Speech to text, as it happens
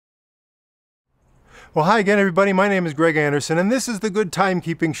Well, hi again, everybody. My name is Greg Anderson, and this is the Good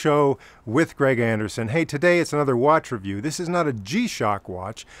Timekeeping Show with Greg Anderson. Hey, today it's another watch review. This is not a G-Shock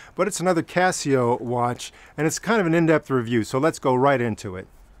watch, but it's another Casio watch, and it's kind of an in-depth review, so let's go right into it.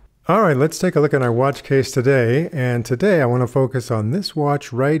 All right, let's take a look at our watch case today, and today I want to focus on this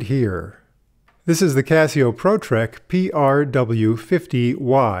watch right here. This is the Casio ProTrek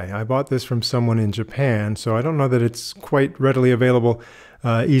PRW50Y. I bought this from someone in Japan, so I don't know that it's quite readily available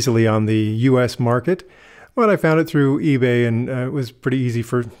easily on the US market, but I found it through eBay, and it was pretty easy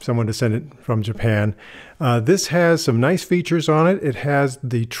for someone to send it from Japan. This has some nice features on it. It has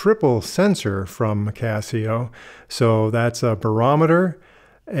the triple sensor from Casio, so that's a barometer,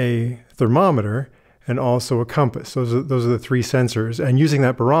 a thermometer, and also a compass. Those are the three sensors, and using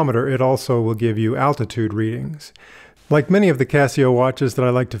that barometer, it also will give you altitude readings. Like many of the Casio watches that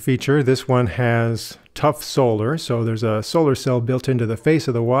I like to feature, this one has tough solar, so there's a solar cell built into the face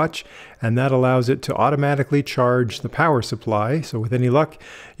of the watch, and that allows it to automatically charge the power supply. So with any luck,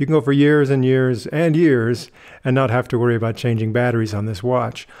 you can go for years and years and years and not have to worry about changing batteries on this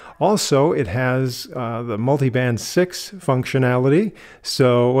watch. Also, it has the multiband 6 functionality.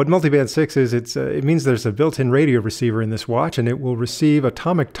 So what multiband 6 is, it means there's a built-in radio receiver in this watch, and it will receive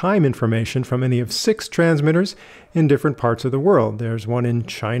atomic time information from any of 6 transmitters in different parts of the world. There's one in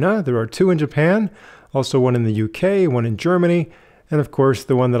China, there are 2 in Japan, also one in the UK, one in Germany, and of course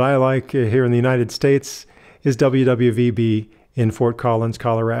the one that I like here in the United States is WWVB in Fort Collins,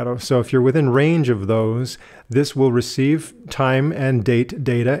 Colorado. So if you're within range of those, this will receive time and date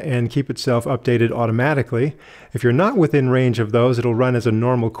data and keep itself updated automatically. If you're not within range of those, it'll run as a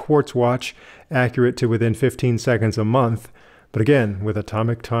normal quartz watch, accurate to within 15 seconds a month. But again, with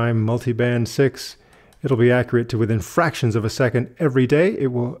atomic time, multiband 6, it'll be accurate to within fractions of a second every day. It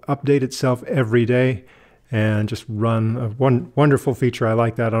will update itself every day and just run a wonderful feature. I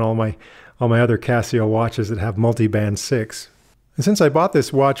like that on all my other Casio watches that have multiband 6. And since I bought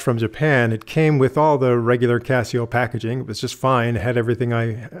this watch from Japan, it came with all the regular Casio packaging. It was just fine. It had everything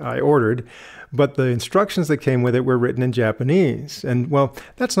I ordered. But the instructions that came with it were written in Japanese. And well,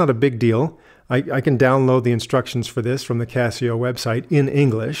 that's not a big deal. I can download the instructions for this from the Casio website in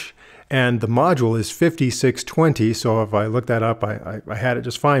English. And the module is 5620, so if I looked that up, I had it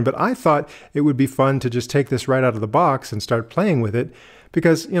just fine. But I thought it would be fun to just take this right out of the box and start playing with it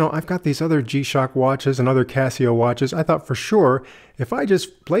because, you know, I've got these other G-Shock watches and other Casio watches. I thought for sure if I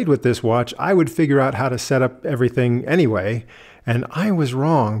just played with this watch, I would figure out how to set up everything anyway. And I was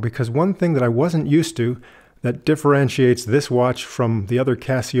wrong, because one thing that I wasn't used to that differentiates this watch from the other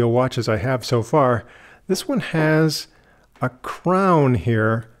Casio watches I have so far, this one has a crown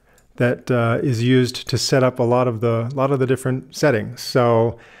here that is used to set up a lot of the different settings.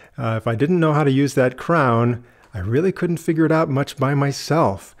 So if I didn't know how to use that crown, I really couldn't figure it out much by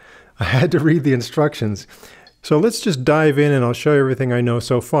myself. I had to read the instructions. So let's just dive in and I'll show you everything I know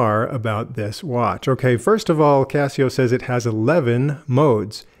so far about this watch. Okay, first of all, Casio says it has 11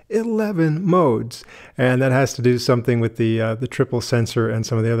 modes. 11 modes, and that has to do something with the triple sensor and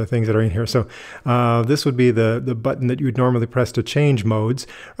some of the other things that are in here. So this would be the button that you would normally press to change modes.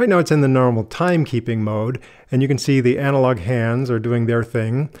 Right now it's in the normal timekeeping mode, and you can see the analog hands are doing their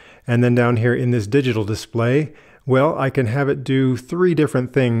thing. And then down here in this digital display, well, I can have it do 3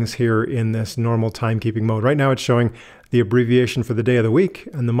 different things here in this normal timekeeping mode. Right now it's showing the abbreviation for the day of the week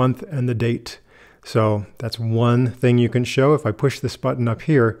and the month and the date. So that's one thing you can show. If I push this button up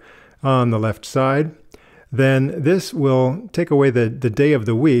here on the left side, then this will take away the day of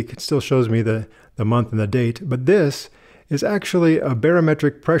the week. It still shows me the month and the date, but this is actually a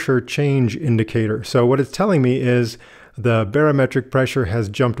barometric pressure change indicator. So what it's telling me is the barometric pressure has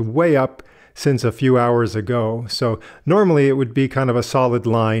jumped way up since a few hours ago. So normally it would be kind of a solid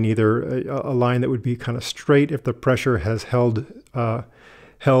line, either a line that would be kind of straight if the pressure has held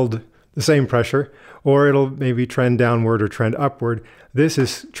the same pressure, or it'll maybe trend downward or trend upward. This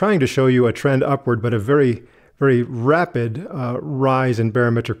is trying to show you a trend upward, but a very, very rapid rise in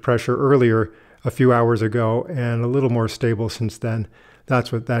barometric pressure earlier a few hours ago, and a little more stable since then.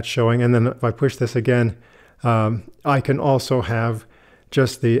 That's what that's showing. And then if I push this again, I can also have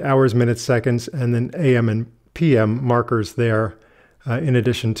just the hours, minutes, seconds, and then AM and PM markers there, in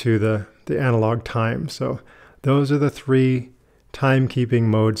addition to the analog time. So those are the 3 timekeeping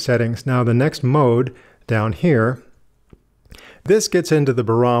mode settings. Now the next mode down here, this gets into the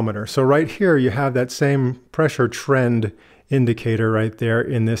barometer. So right here you have that same pressure trend indicator right there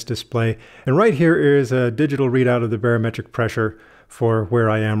in this display. And right here is a digital readout of the barometric pressure for where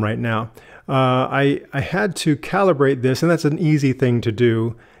I am right now. I had to calibrate this, and that's an easy thing to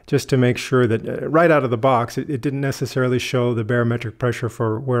do. just to make sure that right out of the box, it didn't necessarily show the barometric pressure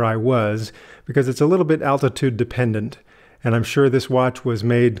for where I was, because it's a little bit altitude dependent. And I'm sure this watch was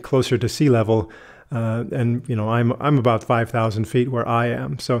made closer to sea level. And you know, I'm about 5,000 feet where I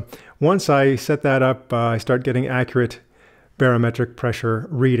am. So once I set that up, I start getting accurate barometric pressure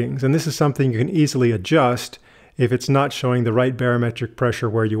readings. And this is something you can easily adjust if it's not showing the right barometric pressure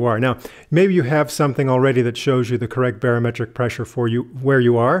where you are. Now, maybe you have something already that shows you the correct barometric pressure for you where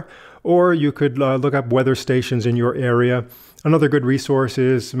you are, or you could look up weather stations in your area. Another good resource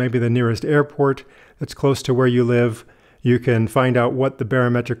is maybe the nearest airport that's close to where you live. You can find out what the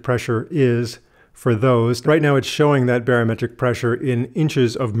barometric pressure is for those. Right now it's showing that barometric pressure in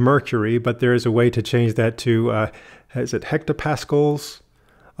inches of mercury, but there is a way to change that to, is it hectopascals?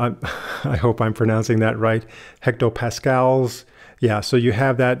 I hope I'm pronouncing that right. Hectopascals. Yeah, so you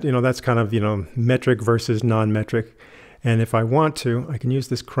have that, you know, that's kind of, you know, metric versus non-metric. And if I want to, I can use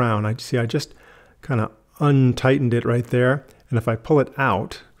this crown. I just kind of untightened it right there. And if I pull it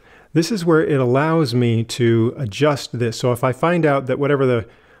out, this is where it allows me to adjust this. So if I find out that whatever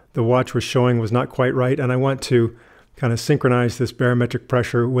the watch was showing was not quite right, and I want to kind of synchronize this barometric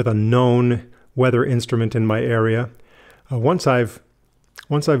pressure with a known weather instrument in my area, once I've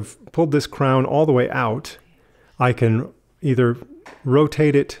pulled this crown all the way out, I can either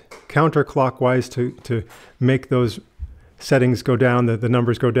rotate it counterclockwise to make those settings go down, the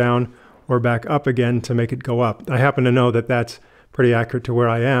numbers go down, or back up again to make it go up. I happen to know that that's pretty accurate to where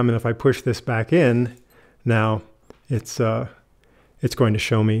I am, and if I push this back in, now it's going to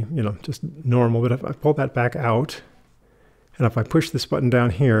show me, you know, just normal. But if I pull that back out, and if I push this button down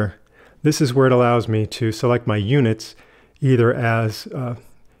here, this is where it allows me to select my units, either as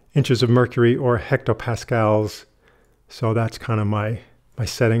inches of mercury or hectopascals. So that's kind of my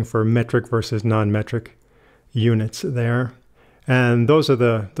setting for metric versus non-metric units there. And those are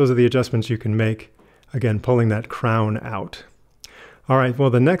the adjustments you can make, again, pulling that crown out. All right, well,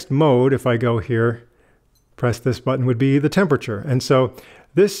 the next mode, if I go here, press this button, would be the temperature. And so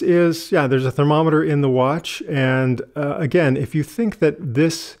this is, yeah, there's a thermometer in the watch. And again, if you think that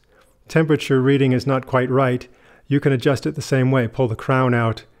this temperature reading is not quite right, you can adjust it the same way. Pull the crown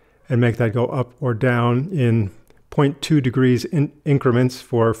out and make that go up or down in 0.2 degrees increments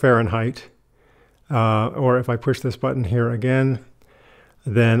for Fahrenheit. Or if I push this button here again,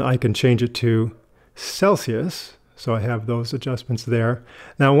 then I can change it to Celsius. So I have those adjustments there.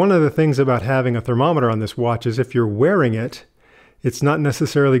 Now, one of the things about having a thermometer on this watch is if you're wearing it, it's not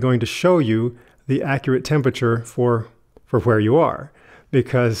necessarily going to show you the accurate temperature for where you are,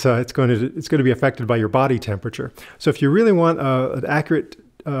 because it's going to be affected by your body temperature. So if you really want an accurate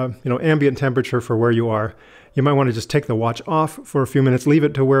ambient temperature for where you are, you might want to just take the watch off for a few minutes, leave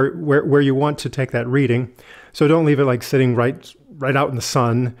it to where you want to take that reading. So don't leave it like sitting right out in the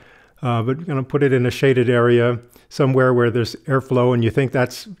sun, but put it in a shaded area somewhere where there's airflow and you think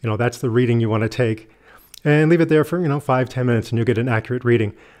that's the reading you want to take, and leave it there for 5-10 minutes and you'll get an accurate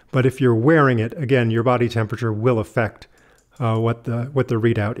reading. But if you're wearing it, again, your body temperature will affect what the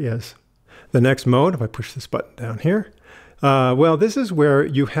readout is. The next mode, if I push this button down here, well, this is where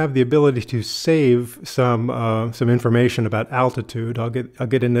you have the ability to save some information about altitude. I'll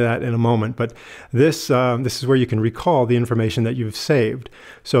get into that in a moment, but this is where you can recall the information that you've saved.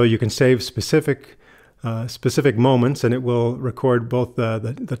 So you can save specific moments, and it will record both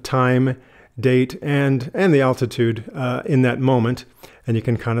the time, date, and the altitude in that moment. And you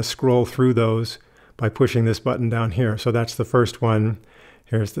can kind of scroll through those by pushing this button down here. So that's the first one.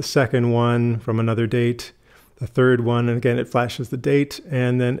 Here's the second one from another date. The third one, and again, it flashes the date,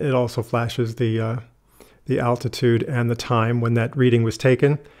 and then it also flashes the altitude and the time when that reading was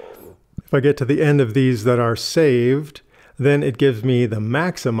taken. If I get to the end of these that are saved, then it gives me the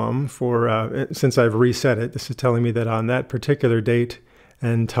maximum for, since I've reset it, this is telling me that on that particular date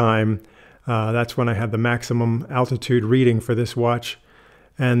and time, that's when I had the maximum altitude reading for this watch.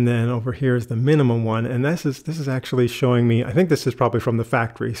 And then over here is the minimum one, and this is actually showing me, I think this is probably from the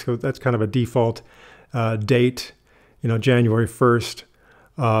factory, so that's kind of a default date, January 1st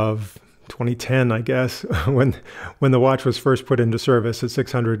of 2010, I guess, when the watch was first put into service at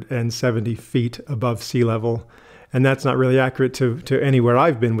 670 feet above sea level. And that's not really accurate to anywhere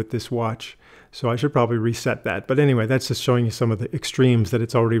I've been with this watch. So I should probably reset that. But anyway, that's just showing you some of the extremes that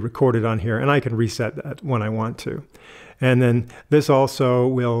it's already recorded on here. And I can reset that when I want to. And then this also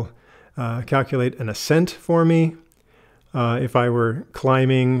will calculate an ascent for me if I were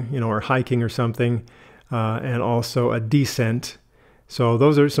climbing, or hiking or something, and also a descent. So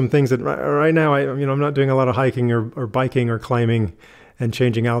those are some things that right now I'm not doing a lot of hiking or biking or climbing and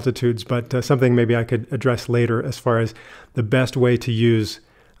changing altitudes, but something maybe I could address later as far as the best way to use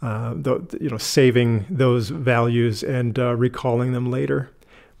saving those values and recalling them later.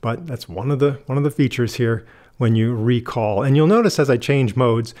 But that's one of the features here when you recall. And you'll notice as I change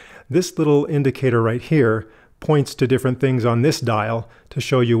modes, this little indicator right here points to different things on this dial to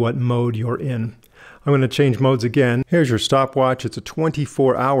show you what mode you're in. I'm going to change modes again. Here's your stopwatch. It's a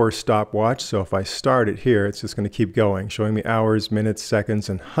 24-hour stopwatch, so if I start it here, it's just going to keep going, showing me hours, minutes, seconds,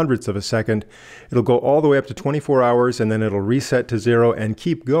 and hundredths of a second. It'll go all the way up to 24 hours, and then it'll reset to 0 and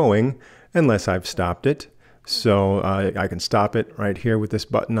keep going unless I've stopped it. So I can stop it right here with this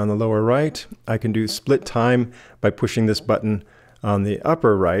button on the lower right. I can do split time by pushing this button on the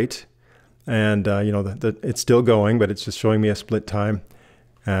upper right. And it's still going, but it's just showing me a split time.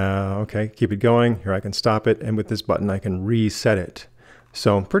 Okay, keep it going. Here I can stop it, and with this button I can reset it.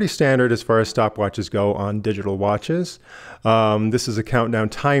 So pretty standard as far as stopwatches go on digital watches. This is a countdown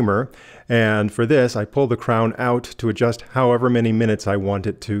timer, and for this I pull the crown out to adjust however many minutes I want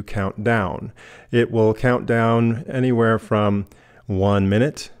it to count down. It will count down anywhere from 1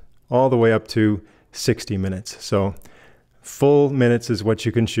 minute all the way up to 60 minutes. So full minutes is what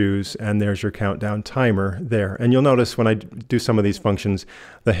you can choose, and there's your countdown timer there. And you'll notice when I do some of these functions,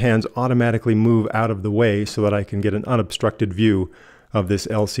 the hands automatically move out of the way so that I can get an unobstructed view of this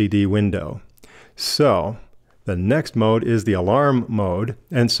LCD window. So the next mode is the alarm mode.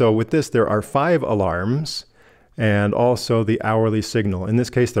 And so with this, there are 5 alarms and also the hourly signal. In this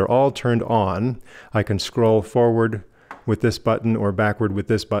case, they're all turned on. I can scroll forward with this button or backward with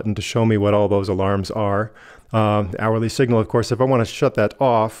this button to show me what all those alarms are. The hourly signal, of course, if I want to shut that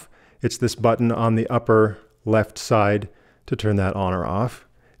off, it's this button on the upper left side to turn that on or off.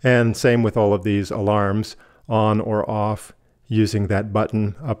 And same with all of these alarms, on or off, using that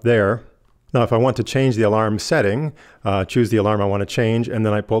button up there. Now, if I want to change the alarm setting, choose the alarm I want to change, and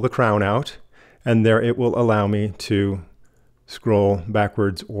then I pull the crown out, and there it will allow me to scroll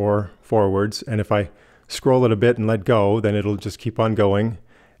backwards or forwards. And if I scroll it a bit and let go, then it'll just keep on going.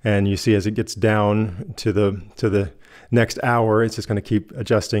 And you see as it gets down to the next hour, it's just going to keep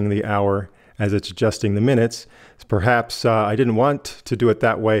adjusting the hour as it's adjusting the minutes. Perhaps I didn't want to do it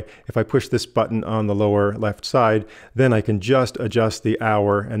that way. If I push this button on the lower left side, then I can just adjust the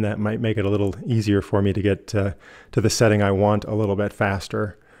hour, and that might make it a little easier for me to get to the setting I want a little bit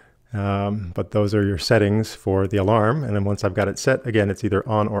faster. But those are your settings for the alarm. And then once I've got it set, again, it's either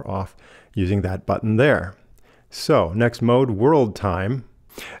on or off using that button there. So next mode, world time.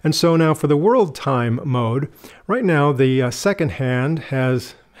 And so now for the world time mode, right now the second hand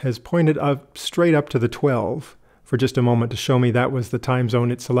has pointed up straight up to the 12 for just a moment to show me that was the time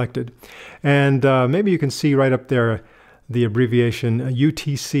zone it selected. And maybe you can see right up there the abbreviation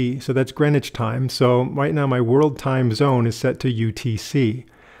UTC, so that's Greenwich time. So right now my world time zone is set to UTC.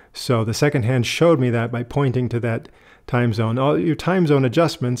 So the second hand showed me that by pointing to that time zone. All your time zone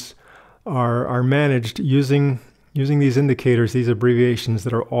adjustments are managed using these indicators, these abbreviations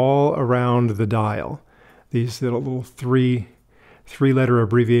that are all around the dial. These little three-letter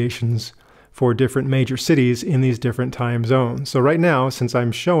abbreviations for different major cities in these different time zones. So right now, since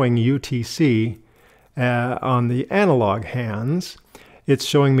I'm showing UTC on the analog hands, it's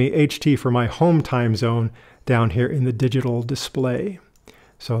showing me HT for my home time zone down here in the digital display.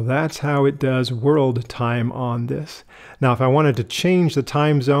 So that's how it does world time on this. Now, if I wanted to change the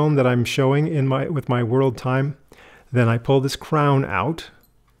time zone that I'm showing with my world time, then I pull this crown out,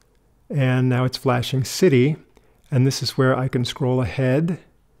 and now it's flashing city, and this is where I can scroll ahead,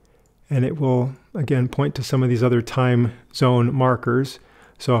 and it will again point to some of these other time zone markers.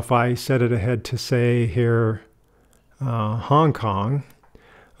 So if I set it ahead to say here Hong Kong,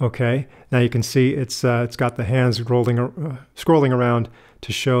 okay, now you can see it's got the hands scrolling around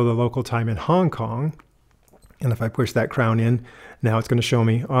to show the local time in Hong Kong. And if I push that crown in, now it's going to show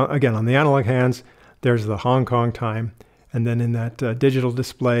me again on the analog hands, there's the Hong Kong time, and then in that digital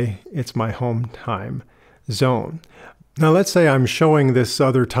display, it's my home time zone. Now let's say I'm showing this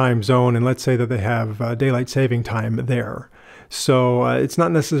other time zone, and let's say that they have daylight saving time there. So it's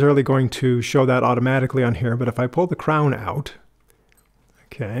not necessarily going to show that automatically on here, but if I pull the crown out,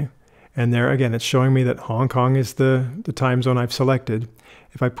 okay, and there again, it's showing me that Hong Kong is the time zone I've selected.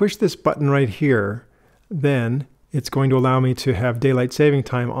 If I push this button right here, then it's going to allow me to have daylight saving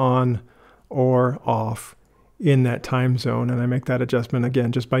time on or off in that time zone. And I make that adjustment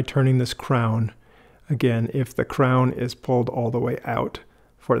again just by turning this crown. Again, if the crown is pulled all the way out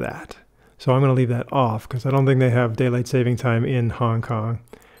for that. So I'm going to leave that off because I don't think they have daylight saving time in Hong Kong.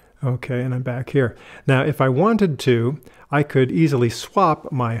 Okay, and I'm back here. Now, if I wanted to, I could easily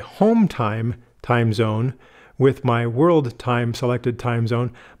swap my home time zone with my world time selected time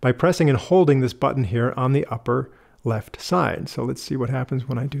zone by pressing and holding this button here on the upper left side. So let's see what happens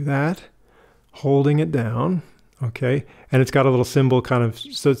when I do that. Holding it down, okay, and it's got a little symbol kind of,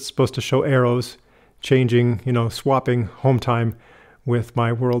 so it's supposed to show arrows changing, swapping home time with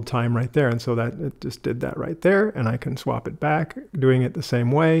my world time right there. And so that it just did that right there, and I can swap it back, doing it the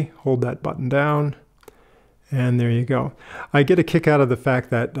same way. Hold that button down, and there you go. I get a kick out of the fact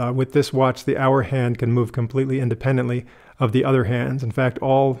that with this watch, the hour hand can move completely independently of the other hands. In fact,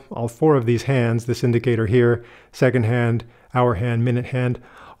 all four of these hands, this indicator here, second hand, hour hand, minute hand,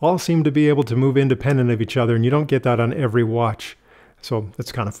 all seem to be able to move independent of each other, and you don't get that on every watch. So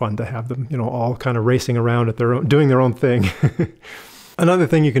it's kind of fun to have them, all kind of racing around at their own, doing their own thing. Another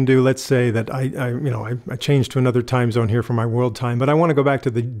thing you can do, let's say that I changed to another time zone here for my world time, but I want to go back to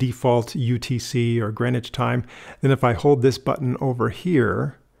the default UTC or Greenwich time. Then if I hold this button over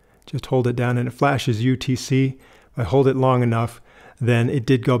here, just hold it down and it flashes UTC. If I hold it long enough, then it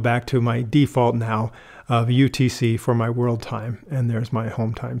did go back to my default now of UTC for my world time. And there's my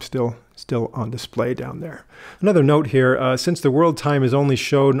home time still on display down there. Another note here, since the world time is only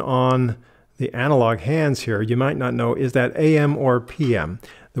shown on the analog hands here, you might not know, is that AM or PM?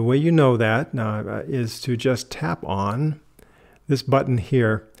 The way you know that is to just tap on this button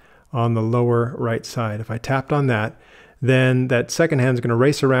here on the lower right side. If I tapped on that, then that second hand is going to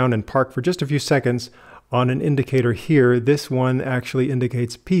race around and park for just a few seconds on an indicator here. This one actually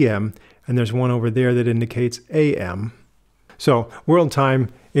indicates PM, and there's one over there that indicates AM. So world time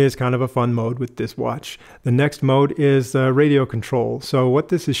is kind of a fun mode with this watch. The next mode is radio control. So what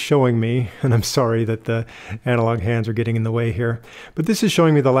this is showing me, and I'm sorry that the analog hands are getting in the way here, but this is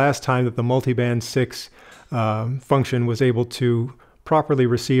showing me the last time that the multiband 6 function was able to properly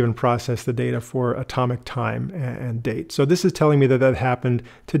receive and process the data for atomic time and date. So this is telling me that that happened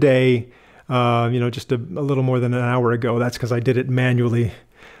today, just a little more than an hour ago. That's because I did it manually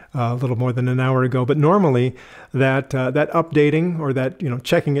a little more than an hour ago. But normally that updating or that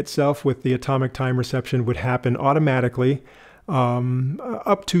checking itself with the atomic time reception would happen automatically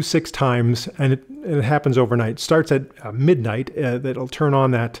up to 6 times, and it happens overnight. It starts at midnight. That'll turn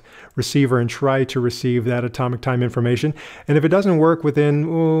on that receiver and try to receive that atomic time information. And if it doesn't work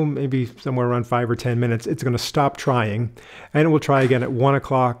within maybe somewhere around 5 or 10 minutes, it's going to stop trying, and it will try again at 1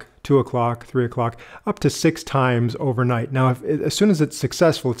 o'clock, 2 o'clock, 3 o'clock, up to 6 times overnight. Now, as soon as it's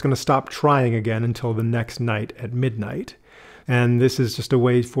successful, it's going to stop trying again until the next night at midnight. And this is just a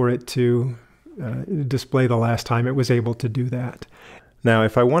way for it to display the last time it was able to do that. Now,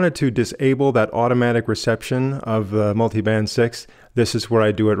 if I wanted to disable that automatic reception of the multiband 6, this is where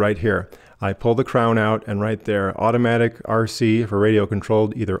I do it right here. I pull the crown out, and right there, automatic RC for radio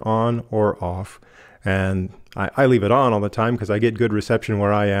controlled, either on or off. And I leave it on all the time because I get good reception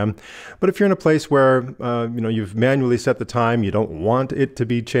where I am. But if you're in a place where you've manually set the time, you don't want it to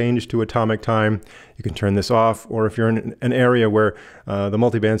be changed to atomic time, you can turn this off. Or if you're in an area where the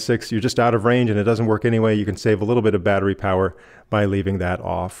multiband 6, you're just out of range and it doesn't work anyway, you can save a little bit of battery power by leaving that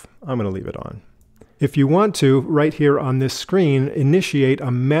off. I'm going to leave it on. If you want to, right here on this screen, initiate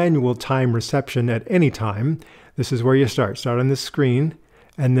a manual time reception at any time. This is where you start. Start on this screen,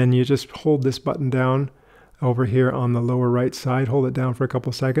 and then you just hold this button down over here on the lower right side. Hold it down for a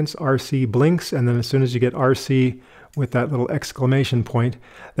couple seconds. RC blinks, and then as soon as you get RC with that little exclamation point,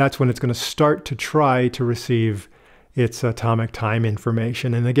 that's when it's going to start to try to receive its atomic time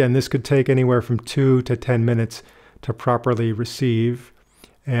information. And again, this could take anywhere from 2 to 10 minutes to properly receive.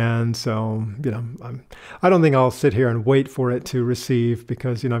 And so, I don't think I'll sit here and wait for it to receive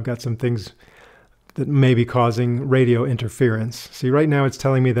because, I've got some things that may be causing radio interference. See, right now it's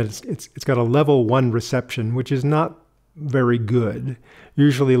telling me that it's got a level 1 reception, which is not very good.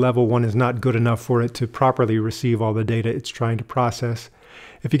 Usually level 1 is not good enough for it to properly receive all the data it's trying to process.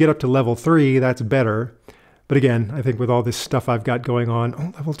 If you get up to level 3, that's better. But again, I think with all this stuff I've got going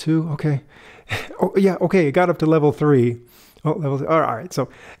on, level 2, okay. Oh yeah, okay, it got up to level 3. Oh, level 3, all right. So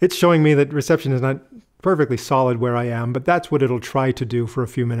it's showing me that reception is not perfectly solid where I am, but that's what it'll try to do for a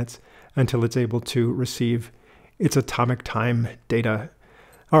few minutes until it's able to receive its atomic time data.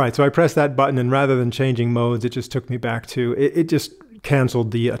 All right, so I pressed that button, and rather than changing modes, it just took me back to, it just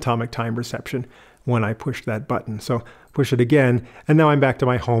canceled the atomic time reception when I pushed that button. So push it again, and now I'm back to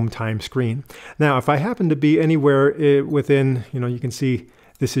my home time screen. Now, if I happen to be anywhere within, you can see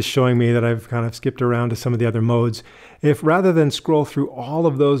this is showing me that I've kind of skipped around to some of the other modes. If rather than scroll through all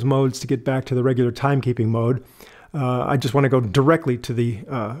of those modes to get back to the regular timekeeping mode, I just want to go directly to the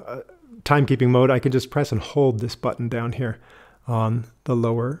timekeeping mode, I can just press and hold this button down here on the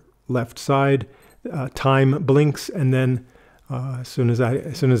lower left side. Time blinks, and then as soon as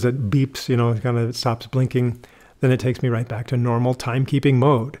it beeps, kind of stops blinking, then it takes me right back to normal timekeeping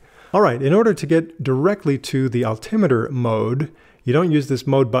mode. All right, in order to get directly to the altimeter mode, you don't use this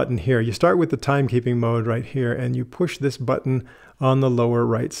mode button here. You start with the timekeeping mode right here, and you push this button on the lower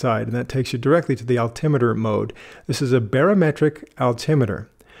right side, and that takes you directly to the altimeter mode. This is a barometric altimeter.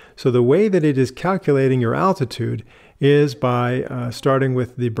 So the way that it is calculating your altitude is by starting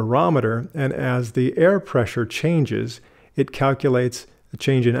with the barometer, and as the air pressure changes, it calculates the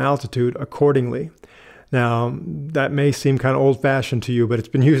change in altitude accordingly. Now, that may seem kind of old-fashioned to you, but it's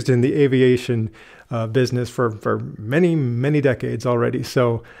been used in the aviation business for many, many decades already.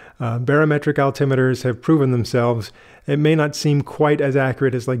 So barometric altimeters have proven themselves. It may not seem quite as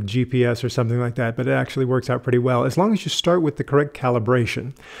accurate as like GPS or something like that, but it actually works out pretty well as long as you start with the correct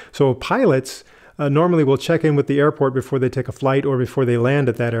calibration. So pilots normally will check in with the airport before they take a flight or before they land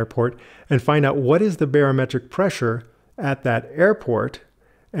at that airport and find out what is the barometric pressure at that airport,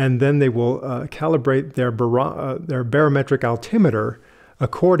 and then they will calibrate their barometric altimeter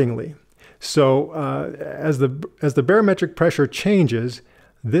accordingly. So as the barometric pressure changes,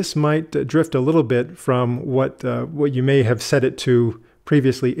 this might drift a little bit from what you may have set it to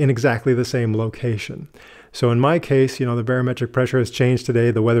previously in exactly the same location. So in my case, you know, the barometric pressure has changed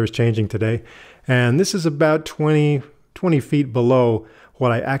today, the weather is changing today, and this is about 20 feet below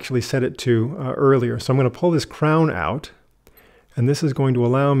what I actually set it to earlier. So I'm going to pull this crown out, and this is going to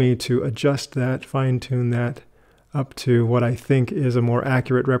allow me to adjust that, fine-tune that up to what I think is a more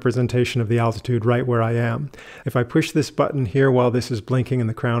accurate representation of the altitude right where I am. If I push this button here while this is blinking and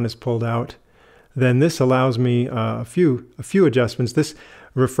the crown is pulled out, then this allows me a few adjustments. This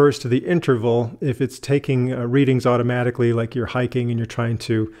refers to the interval. If it's taking readings automatically, like you're hiking and you're trying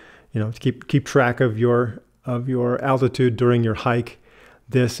to, you know, keep track of your altitude during your hike,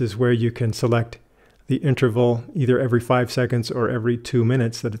 this is where you can select the interval either every 5 seconds or every 2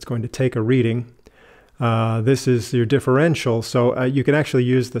 minutes that it's going to take a reading. This is your differential, so you can actually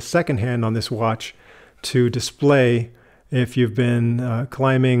use the second hand on this watch to display if you've been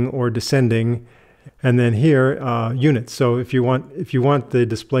climbing or descending, and then here units. So if you want the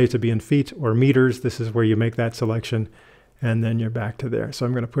display to be in feet or meters, this is where you make that selection, and then you're back to there. So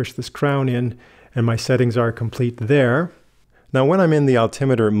I'm going to push this crown in, and my settings are complete there. Now, when I'm in the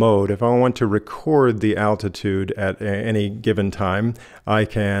altimeter mode, if I want to record the altitude at any given time, I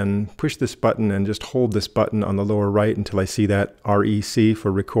can push this button and just hold this button on the lower right until I see that REC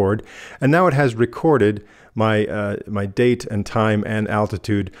for record. And now it has recorded my date and time and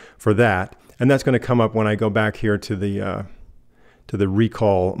altitude for that. And that's going to come up when I go back here to the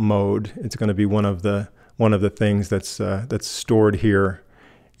recall mode. It's going to be one of the things that's stored here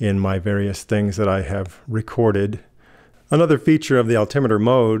in my various things that I have recorded. Another feature of the altimeter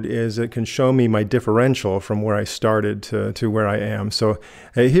mode is it can show me my differential from where I started to where I am. So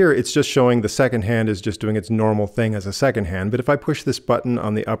here it's just showing the second hand is just doing its normal thing as a second hand. But if I push this button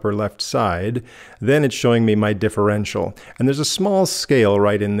on the upper left side, then it's showing me my differential. And there's a small scale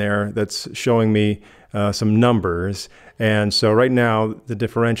right in there that's showing me some numbers. And so right now the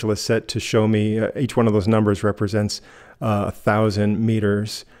differential is set to show me each one of those numbers represents 1,000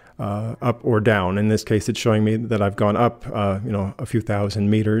 meters. Up or down. In this case, it's showing me that I've gone up, a few thousand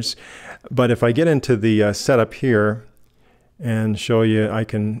meters. But if I get into the setup here and show you, I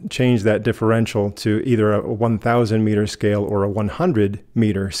can change that differential to either a 1,000 meter scale or a 100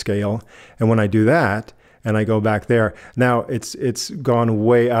 meter scale. And when I do that, and I go back there, now it's gone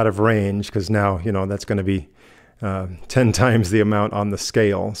way out of range, because now, that's going to be 10 times the amount on the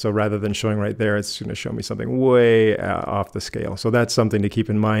scale. So rather than showing right there, it's going to show me something way off the scale. So that's something to keep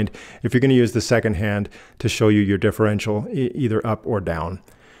in mind if you're going to use the second hand to show you your differential either up or down.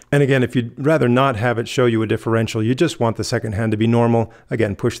 And again, if you'd rather not have it show you a differential, you just want the second hand to be normal,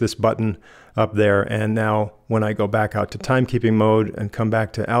 again, push this button up there. And now when I go back out to timekeeping mode and come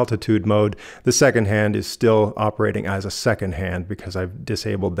back to altitude mode, the second hand is still operating as a second hand because I've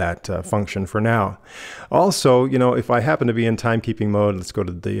disabled that function for now. Also, if I happen to be in timekeeping mode, let's go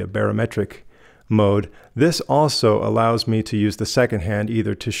to the barometric mode. This also allows me to use the second hand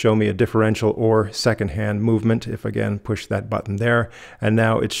either to show me a differential or second hand movement. If again, push that button there, and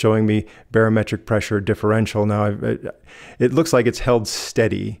now it's showing me barometric pressure differential. Now it looks like it's held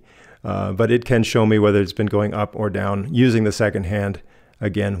steady, but it can show me whether it's been going up or down using the second hand.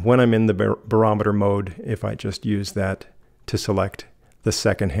 Again, when I'm in the barometer mode, if I just use that to select the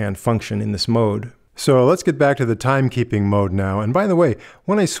second hand function in this mode. So let's get back to the timekeeping mode now. And by the way,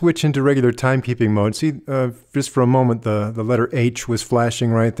 when I switch into regular timekeeping mode, see, just for a moment, the letter H was flashing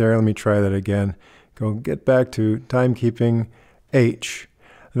right there. Let me try that again. Get back to timekeeping H.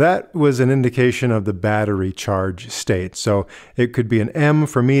 that was an indication of the battery charge state. So it could be an M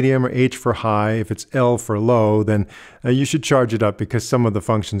for medium or H for high. If it's L for low, then you should charge it up because some of the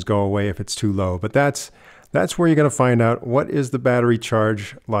functions go away if it's too low. But that's where you're going to find out what is the battery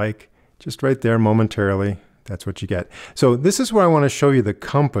charge like, just right there momentarily. That's what you get. So this is where I want to show you the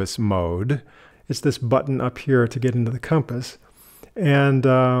compass mode. It's this button up here to get into the compass. And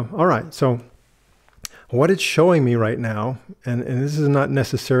all right, so what it's showing me right now, and this is not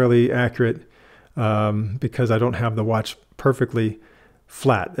necessarily accurate because I don't have the watch perfectly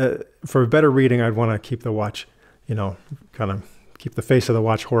flat. For a better reading, I'd want to keep the watch, you know, kind of keep the face of the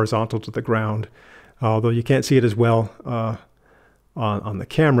watch horizontal to the ground. Although you can't see it as well on the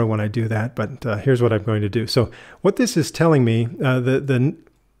camera when I do that, but here's what I'm going to do. So what this is telling me, the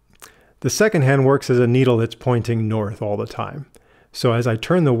second hand works as a needle that's pointing north all the time. So as I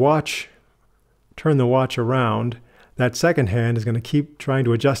turn the watch around, that second hand is going to keep trying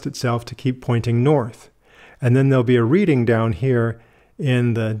to adjust itself to keep pointing north. And then there'll be a reading down here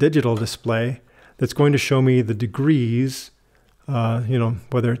in the digital display that's going to show me the degrees, you know,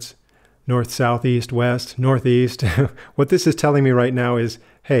 whether it's north, south, east, west, northeast. What this is telling me right now is,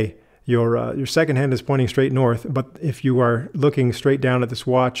 hey, your second hand is pointing straight north, but if you are looking straight down at this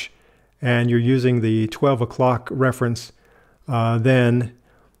watch and you're using the 12 o'clock reference, then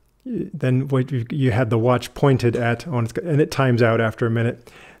what you had the watch pointed at, and it times out after a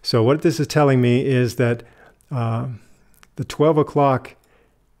minute. So what this is telling me is that the 12 o'clock,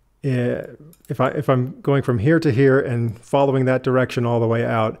 if I'm going from here to here and following that direction all the way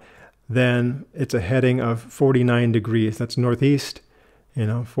out, then it's a heading of 49 degrees. That's northeast, you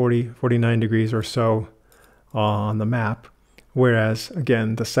know, 49 degrees or so on the map. Whereas,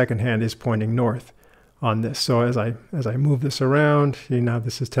 again, the second hand is pointing north on this. So as I move this around, you know,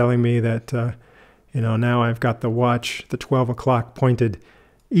 this is telling me that, you know, now I've got the watch, the 12 o'clock pointed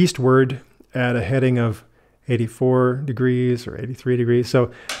eastward at a heading of 84 degrees or 83 degrees. So,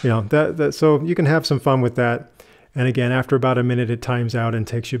 you know, so you can have some fun with that. And again, after about a minute, it times out and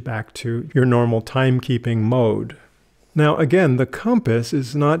takes you back to your normal timekeeping mode. Now, again, the compass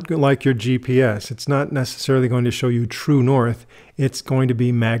is not like your GPS. It's not necessarily going to show you true north. It's going to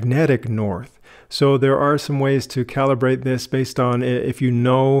be magnetic north. So there are some ways to calibrate this based on if you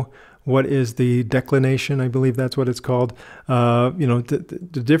know what is the declination, I believe that's what it's called. You know,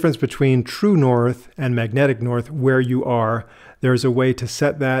 the difference between true north and magnetic north, where you are. There's a way to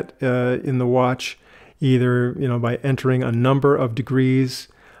set that in the watch, either, you know, by entering a number of degrees,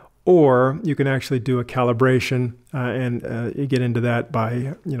 or you can actually do a calibration and you get into that by,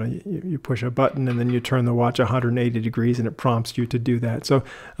 you know, you push a button and then you turn the watch 180 degrees and it prompts you to do that. So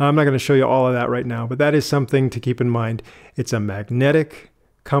I'm not going to show you all of that right now, but that is something to keep in mind. It's a magnetic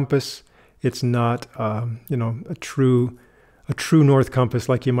compass. It's not, you know, a true north compass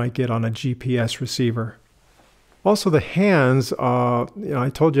like you might get on a GPS receiver. Also, the hands, you know, I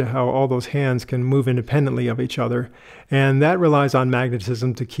told you how all those hands can move independently of each other, and that relies on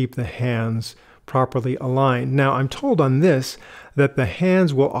magnetism to keep the hands properly aligned. Now, I'm told on this that the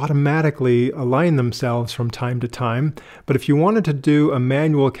hands will automatically align themselves from time to time, but if you wanted to do a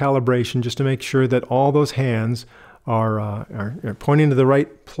manual calibration just to make sure that all those hands are pointing to the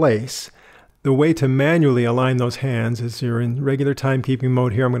right place, the way to manually align those hands is you're in regular timekeeping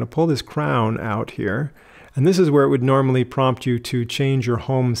mode here. I'm going to pull this crown out here. And this is where it would normally prompt you to change your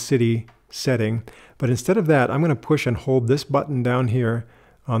home city setting. But instead of that, I'm going to push and hold this button down here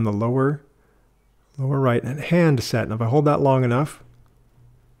on the lower right and hand set. And if I hold that long enough,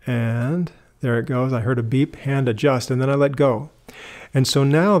 and there it goes, I heard a beep, hand adjust, and then I let go. And so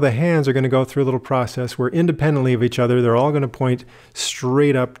now the hands are going to go through a little process where independently of each other, they're all going to point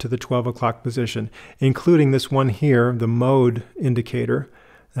straight up to the 12 o'clock position, including this one here, the mode indicator.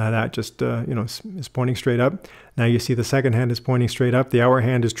 That just, you know, is pointing straight up. Now you see the second hand is pointing straight up. The hour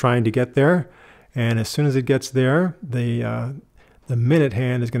hand is trying to get there. And as soon as it gets there, the minute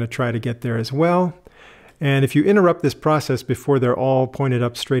hand is going to try to get there as well. And if you interrupt this process before they're all pointed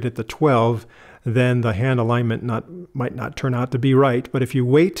up straight at the 12, then the hand alignment might not turn out to be right. But if you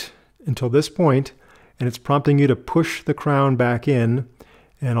wait until this point, and it's prompting you to push the crown back in,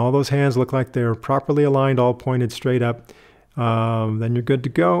 and all those hands look like they're properly aligned, all pointed straight up, then you're good to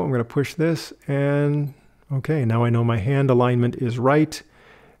go. I'm going to push this, and okay, now I know my hand alignment is right,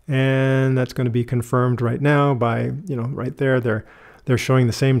 and that's going to be confirmed right now by, you know, right there. They're showing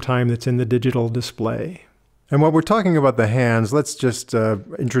the same time that's in the digital display. And while we're talking about the hands, let's just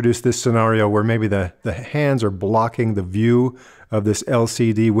introduce this scenario where maybe the hands are blocking the view of this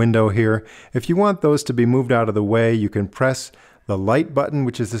LCD window here. If you want those to be moved out of the way, you can press the light button,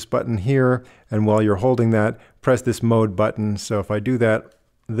 which is this button here, and while you're holding that, press this mode button. So if I do that,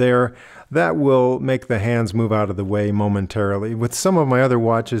 there, that will make the hands move out of the way momentarily. With some of my other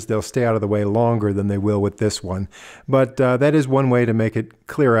watches, they'll stay out of the way longer than they will with this one. But that is one way to make it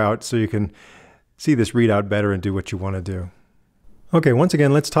clear out so you can see this readout better and do what you want to do. Okay, once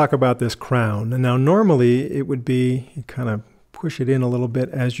again, let's talk about this crown. And now normally it would be, you kind of push it in a little bit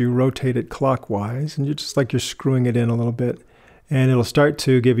as you rotate it clockwise, and just like you're screwing it in a little bit. And it'll start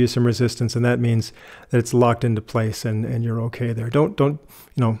to give you some resistance, and that means that it's locked into place and you're okay there. Don't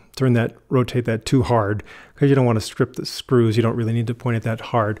rotate that too hard, because you don't want to strip the screws. You don't really need to point it that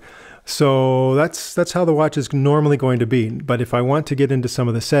hard. So that's how the watch is normally going to be. But if I want to get into some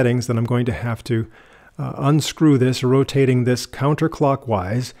of the settings, then I'm going to have to unscrew this, rotating this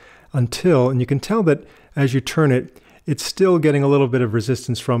counterclockwise until, and you can tell that as you turn it, it's still getting a little bit of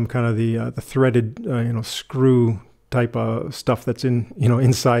resistance from kind of the threaded screw type of stuff that's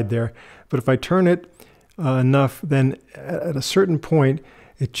inside there. But if I turn it enough, then at a certain point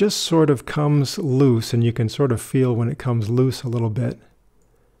it just sort of comes loose, and you can sort of feel when it comes loose a little bit.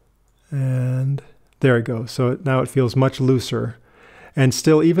 And there it goes. So now it feels much looser. And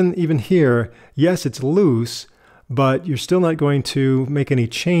still, even here, yes, it's loose, but you're still not going to make any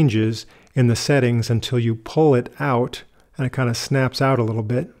changes in the settings until you pull it out and it kind of snaps out a little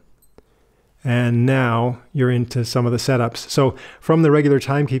bit. And now you're into some of the setups. So from the regular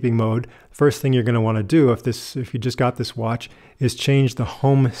timekeeping mode, first thing you're going to want to do if you just got this watch is change the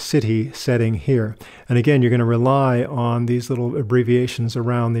home city setting here. And again, you're going to rely on these little abbreviations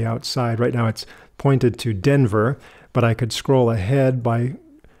around the outside. Right now it's pointed to Denver, but I could scroll ahead by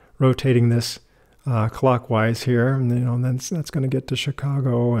rotating this clockwise here, and then that's going to get to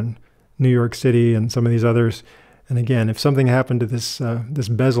Chicago and New York City and some of these others. And again, if something happened to this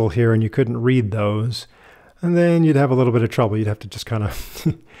bezel here and you couldn't read those, and then you'd have a little bit of trouble. You'd have to just kind of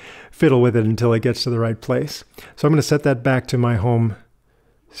fiddle with it until it gets to the right place. So I'm going to set that back to my home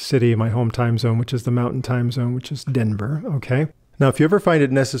city, my home time zone, which is the Mountain Time Zone, which is Denver. Okay. Now, if you ever find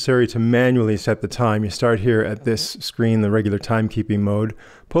it necessary to manually set the time, you start here at this screen, the regular timekeeping mode,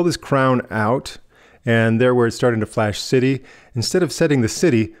 pull this crown out, and there where it's starting to flash city, instead of setting the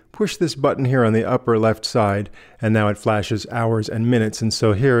city, push this button here on the upper left side, and now it flashes hours and minutes. And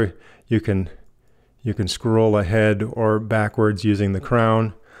so here you can scroll ahead or backwards using the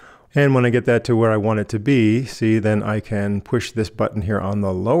crown. And when I get that to where I want it to be, see, then I can push this button here on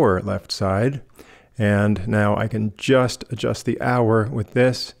the lower left side. And now I can just adjust the hour with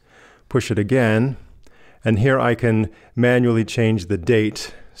this, push it again, and here I can manually change the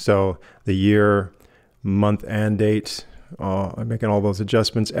date. So the year, month, and date. I'm making all those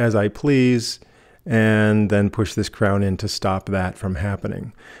adjustments as I please, and then push this crown in to stop that from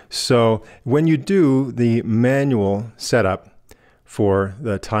happening. So when you do the manual setup for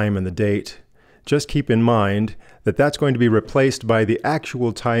the time and the date, just keep in mind that that's going to be replaced by the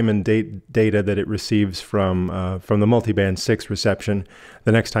actual time and date data that it receives from the multiband 6 reception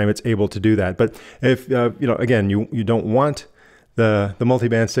the next time it's able to do that. But if again, you don't want the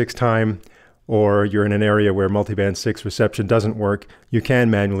multiband 6 time, or you're in an area where multiband 6 reception doesn't work, you can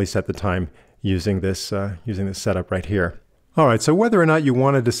manually set the time using this setup right here. All right, so whether or not you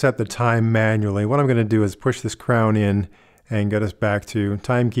wanted to set the time manually, what I'm going to do is push this crown in and get us back to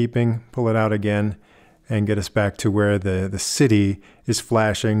timekeeping, pull it out again, and get us back to where the city is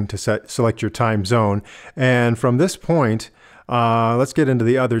flashing to select your time zone. And from this point, let's get into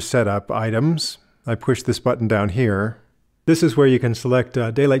the other setup items. I push this button down here. This is where you can select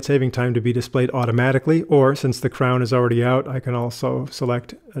daylight saving time to be displayed automatically, or since the crown is already out, I can also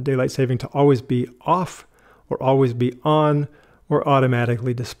select daylight saving to always be off, or always be on, or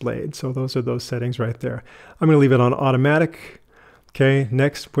automatically displayed. So those are those settings right there. I'm going to leave it on automatic. Okay,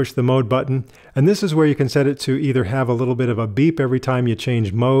 next, push the mode button. And this is where you can set it to either have a little bit of a beep every time you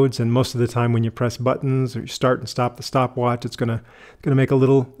change modes, and most of the time when you press buttons or you start and stop the stopwatch, it's gonna make a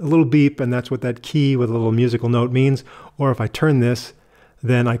little beep, and that's what that key with a little musical note means. Or if I turn this,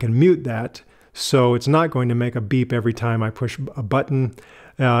 then I can mute that. So it's not going to make a beep every time I push a button.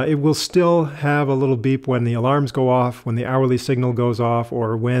 It will still have a little beep when the alarms go off, when the hourly signal goes off,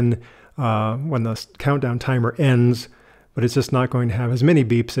 or when the countdown timer ends. But it's just not going to have as many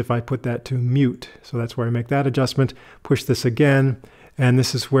beeps if I put that to mute. So that's where I make that adjustment. Push this again, and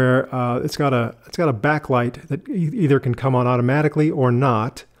this is where it's got a backlight that either can come on automatically or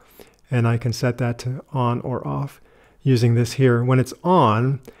not, and I can set that to on or off using this here. When it's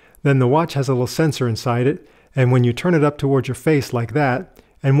on, then the watch has a little sensor inside it, and when you turn it up towards your face like that,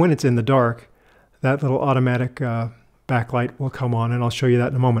 and when it's in the dark, that little automatic backlight will come on, and I'll show you that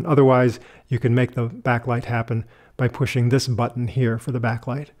in a moment. Otherwise, you can make the backlight happen by pushing this button here for the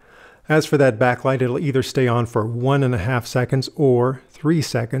backlight. As for that backlight, it'll either stay on for 1.5 seconds or 3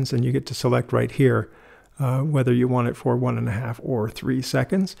 seconds, and you get to select right here whether you want it for 1.5 or 3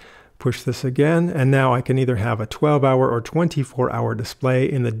 seconds. Push this again, and now I can either have a 12-hour or 24-hour display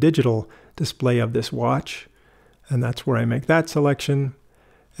in the digital display of this watch, and that's where I make that selection.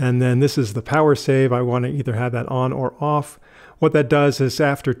 And then this is the power save. I want to either have that on or off. What that does is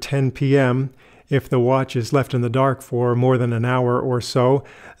after 10 p.m., if the watch is left in the dark for more than an hour or so,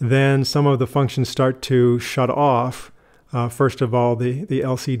 then some of the functions start to shut off. First of all, the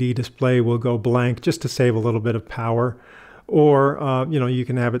LCD display will go blank just to save a little bit of power. Or, you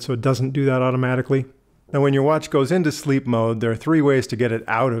can have it so it doesn't do that automatically. Now, when your watch goes into sleep mode, there are 3 ways to get it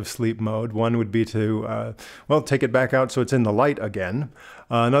out of sleep mode. One would be to, take it back out so it's in the light again.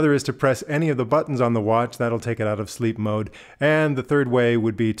 Another is to press any of the buttons on the watch. That'll take it out of sleep mode. And the third way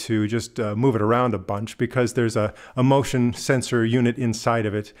would be to just move it around a bunch, because there's a motion sensor unit inside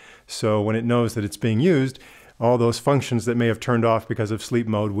of it. So when it knows that it's being used, all those functions that may have turned off because of sleep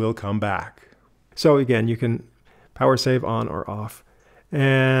mode will come back. So again, you can power save on or off.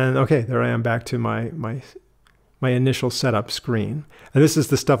 And okay, there I am back to my initial setup screen. And this is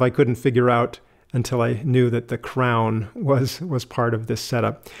the stuff I couldn't figure out until I knew that the crown was part of this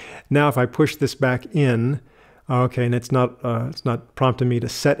setup. Now if I push this back in, okay, and it's not prompting me to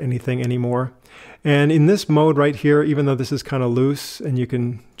set anything anymore. And in this mode right here, even though this is kind of loose and you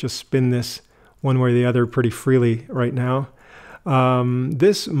can just spin this one way or the other pretty freely right now,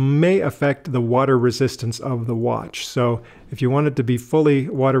 this may affect the water resistance of the watch. So if you want it to be fully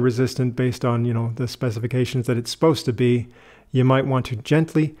water resistant based on, the specifications that it's supposed to be, you might want to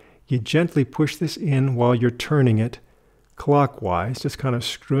gently push this in while you're turning it clockwise, just kind of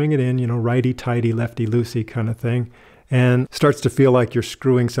screwing it in, righty-tighty, lefty-loosey kind of thing, and starts to feel like you're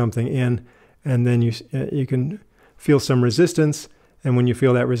screwing something in, and then you can feel some resistance, and when you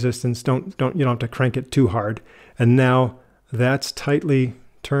feel that resistance, you don't have to crank it too hard. And now that's tightly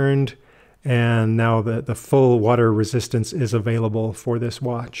turned, and now the full water resistance is available for this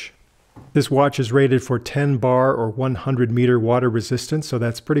watch. This watch is rated for 10 bar or 100 meter water resistance, so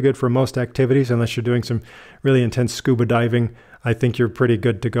that's pretty good for most activities. Unless you're doing some really intense scuba diving, I think you're pretty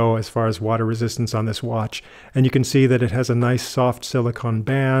good to go as far as water resistance on this watch. And you can see that it has a nice soft silicone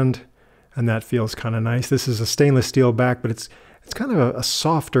band, and that feels kind of nice. This is a stainless steel back, but it's kind of a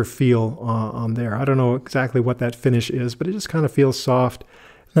softer feel on there. I don't know exactly what that finish is, but it just kind of feels soft.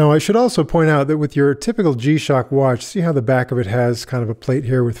 Now, I should also point out that with your typical G-Shock watch, see how the back of it has kind of a plate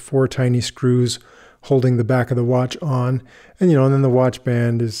here with 4 tiny screws holding the back of the watch on. And, and then the watch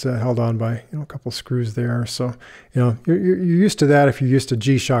band is held on by, a couple screws there. So, you're used to that if you're used to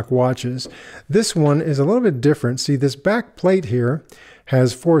G-Shock watches. This one is a little bit different. See, this back plate here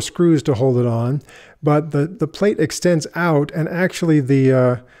has 4 screws to hold it on, but the plate extends out, and actually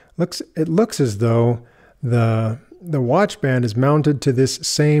it looks as though the watch band is mounted to this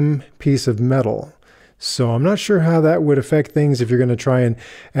same piece of metal. So I'm not sure how that would affect things if you're going to try and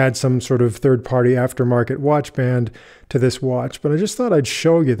add some sort of third-party aftermarket watch band to this watch, but I just thought I'd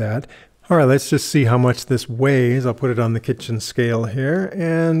show you that. All right, let's just see how much this weighs. I'll put it on the kitchen scale here,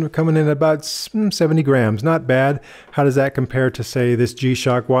 and we're coming in at about 70 grams. Not bad. How does that compare to, say, this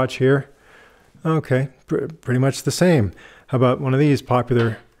G-Shock watch here? Okay, pretty much the same. How about one of these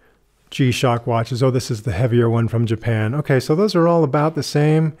popular G-Shock watches? Oh, this is the heavier one from Japan. Okay, so those are all about the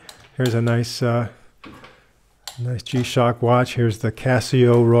same. Here's a nice G-Shock watch. Here's the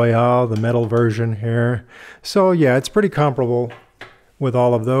Casio Royale, the metal version here. So yeah, it's pretty comparable with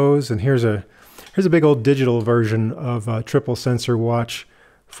all of those. And here's a big old digital version of a triple sensor watch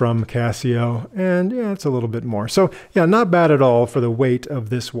from Casio. And yeah, it's a little bit more. So yeah, not bad at all for the weight of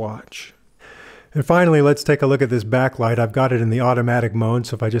this watch. And finally, let's take a look at this backlight. I've got it in the automatic mode,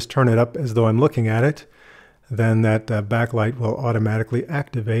 so if I just turn it up as though I'm looking at it, then that backlight will automatically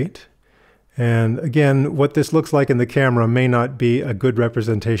activate. And again, what this looks like in the camera may not be a good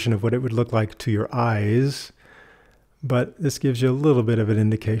representation of what it would look like to your eyes, but this gives you a little bit of an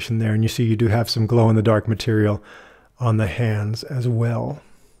indication there. And you see you do have some glow-in-the-dark material on the hands as well.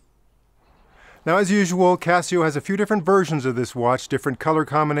 Now, as usual, Casio has a few different versions of this watch, different color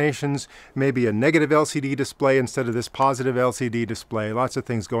combinations, maybe a negative LCD display instead of this positive LCD display. Lots of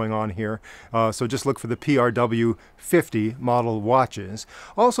things going on here. So just look for the PRW50 model watches.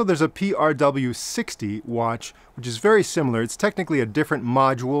 Also, there's a PRW60 watch, which is very similar. It's technically a different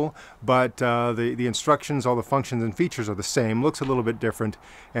module, but the instructions, all the functions and features are the same. Looks a little bit different,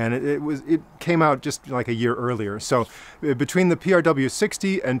 and it came out just like a year earlier. So between the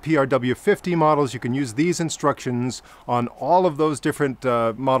PRW60 and PRW50 models, you can use these instructions on all of those different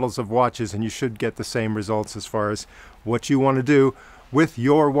models of watches, and you should get the same results as far as what you want to do with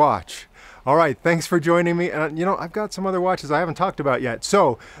your watch. All right, thanks for joining me. And you know, I've got some other watches I haven't talked about yet.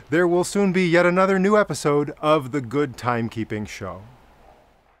 So there will soon be yet another new episode of the Good Timekeeping Show.